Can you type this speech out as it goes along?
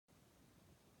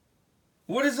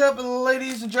What is up,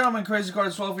 ladies and gentlemen? Crazy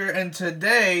Card 12 here, and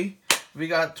today we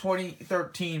got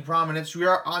 2013 Prominence. We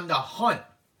are on the hunt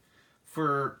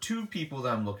for two people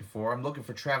that I'm looking for. I'm looking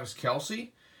for Travis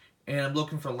Kelce, and I'm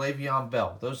looking for Le'Veon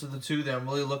Bell. Those are the two that I'm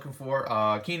really looking for.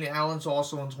 Keenan Allen's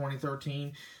also in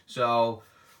 2013, so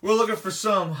we're looking for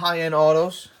some high-end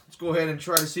autos. Let's go ahead and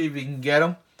try to see if we can get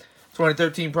them.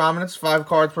 2013 Prominence, 5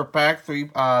 cards per pack, 3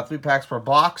 packs per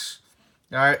box.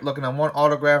 All right, looking at 1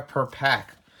 autograph per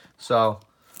pack. So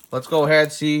let's go ahead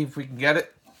and see if we can get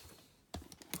it.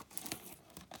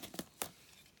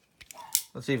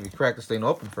 Let's see if we crack this thing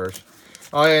open first.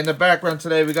 Oh yeah, in the background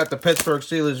today we got the Pittsburgh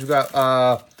Steelers. We got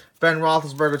Ben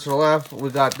Roethlisberger to the left.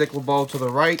 We got Dick LeBeau to the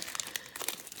right.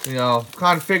 You know,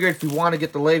 kind of figured if we want to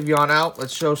get the Le'Veon out,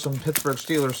 let's show some Pittsburgh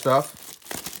Steelers stuff.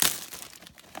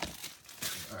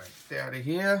 All right, stay out of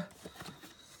here.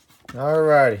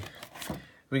 Alrighty.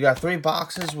 We got 3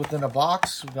 boxes within a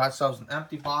box. We got ourselves an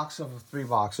empty box of 3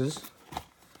 boxes.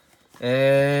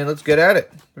 And let's get at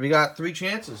it. We got 3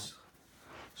 chances.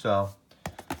 So,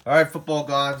 alright, football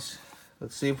gods.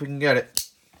 Let's see if we can get it.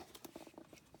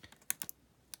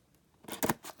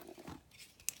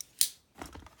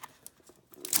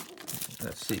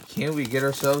 Let's see. Can we get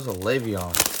ourselves a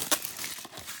Le'Veon?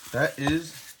 That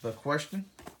is the question.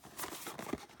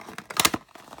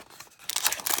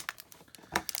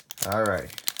 Alright.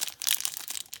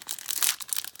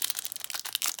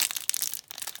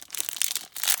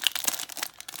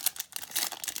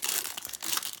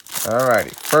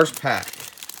 Alrighty, first pack.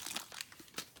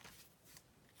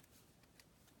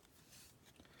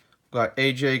 Got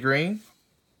AJ Green,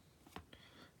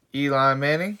 Eli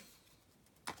Manning.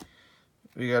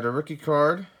 We got a rookie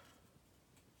card.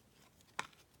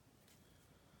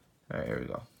 Alright, here we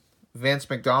go. Vance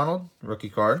McDonald, rookie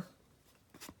card.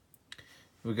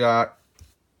 We got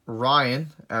Ryan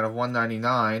out of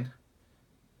 199.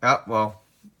 Oh, well,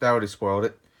 that would have spoiled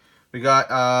it. We got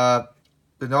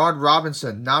Denard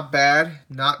Robinson. Not bad.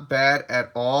 Not bad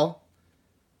at all.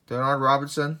 Denard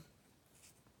Robinson.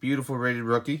 Beautiful rated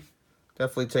rookie.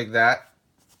 Definitely take that.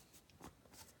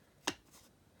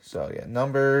 So, yeah,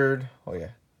 numbered. Oh, yeah.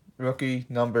 Rookie,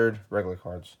 numbered, regular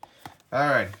cards. All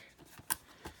right.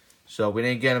 So, we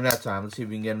didn't get him that time. Let's see if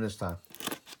we can get him this time.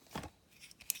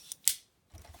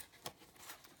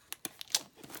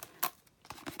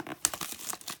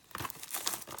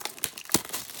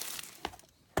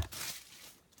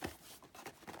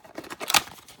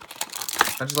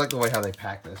 I just like the way how they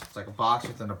pack this. It's like a box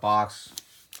within a box.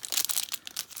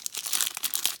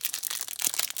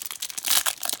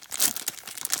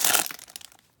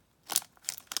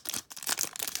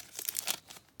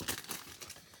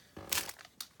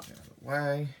 Get out of the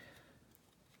way.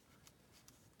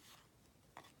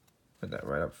 Put that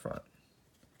right up front.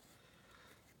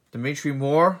 Dimitri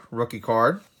Moore, rookie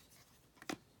card.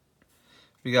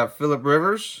 We got Phillip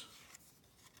Rivers.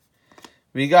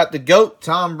 We got the GOAT,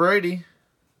 Tom Brady.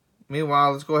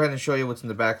 Meanwhile, let's go ahead and show you what's in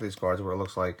the back of these cards, what it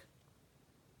looks like.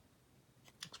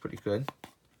 Looks pretty good.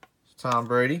 It's Tom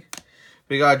Brady.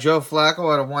 We got Joe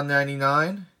Flacco out of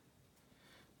 199.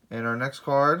 And our next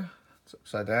card, it's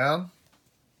upside down.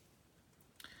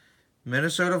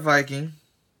 Minnesota Viking.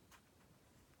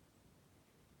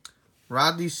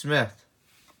 Rodney Smith.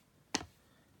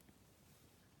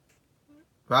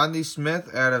 Rodney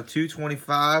Smith out of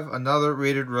 225, another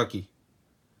rated rookie.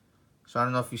 So I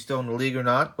don't know if he's still in the league or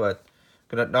not, but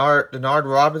got Denard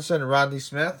Robinson and Rodney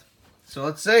Smith. So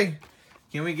let's see.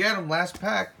 Can we get him last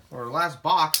pack or last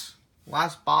box?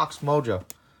 Last box mojo.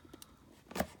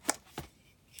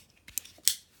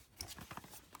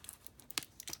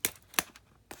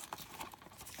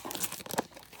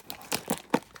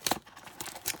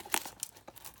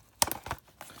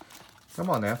 Come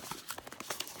on now.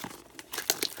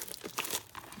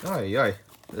 Ay.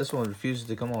 This one refuses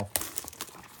to come off.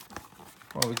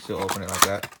 Well, we can still open it like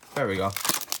that. There we go. I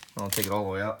don't take it all the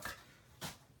way out.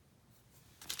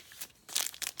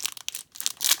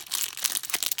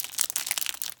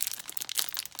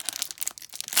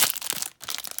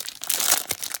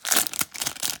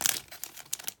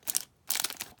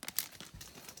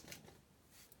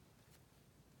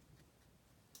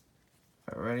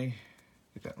 Alrighty.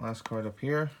 Get that last card up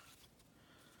here.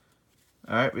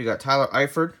 Alright, we got Tyler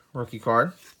Eifert, rookie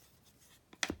card.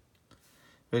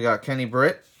 We got Kenny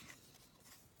Britt,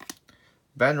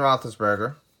 Ben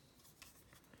Roethlisberger.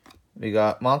 We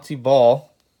got Monty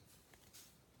Ball.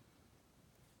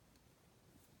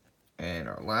 And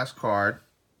our last card.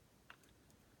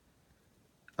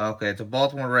 Okay, it's a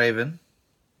Baltimore Raven.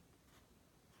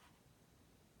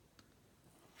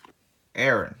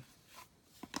 Aaron.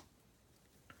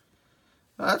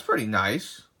 Oh, that's pretty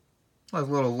nice. Nice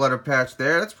little letter patch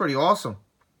there. That's pretty awesome.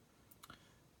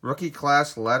 Rookie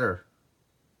class letter.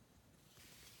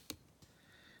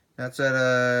 That's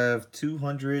at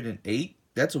 208.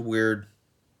 That's weird.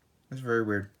 That's very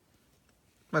weird.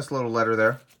 Nice little letter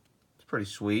there. It's pretty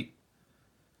sweet.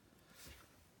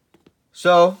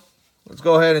 So, let's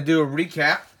go ahead and do a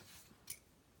recap.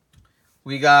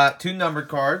 We got 2 numbered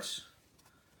cards.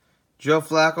 Joe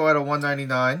Flacco at a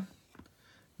 199.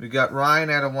 We got Ryan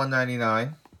at a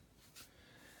 199.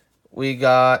 We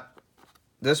got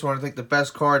this one, I think the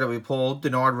best card that we pulled,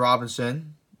 Denard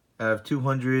Robinson of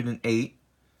 208.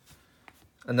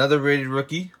 Another rated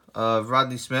rookie of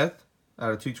Rodney Smith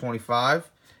out of 225.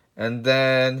 And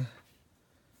then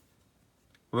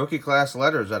rookie class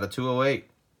letters out of 208.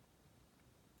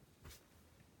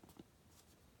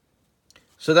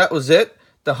 So that was it.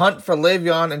 The hunt for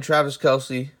Le'Veon and Travis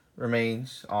Kelce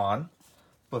remains on.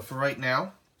 But for right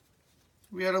now,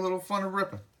 we had a little fun of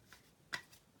ripping.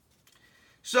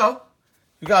 So,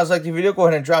 if you guys like the video, go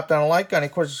ahead and drop down a like. Got any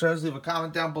questions, concerns, leave a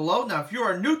comment down below. Now, if you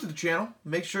are new to the channel,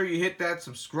 make sure you hit that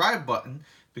subscribe button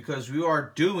because we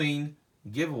are doing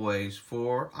giveaways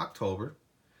for October.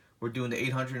 We're doing the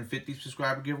 850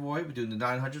 subscriber giveaway. We're doing the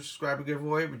 900 subscriber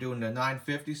giveaway. We're doing the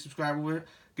 950 subscriber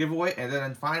giveaway. And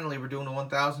then finally, we're doing the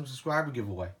 1,000 subscriber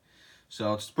giveaway.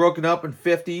 So, it's broken up in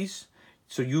 50s.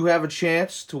 So, you have a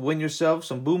chance to win yourself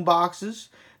some boom boxes.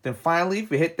 Then finally,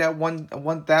 if you hit that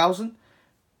 1,000,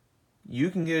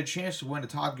 you can get a chance to win a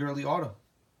Todd Gurley auto.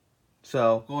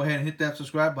 So, go ahead and hit that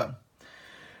subscribe button.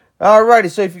 Alrighty,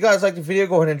 so if you guys like the video,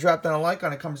 go ahead and drop down a like.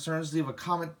 On any concerns, leave a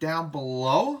comment down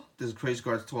below. This is Crazy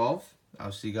Cards 12.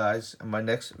 I'll see you guys in my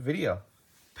next video.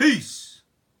 Peace!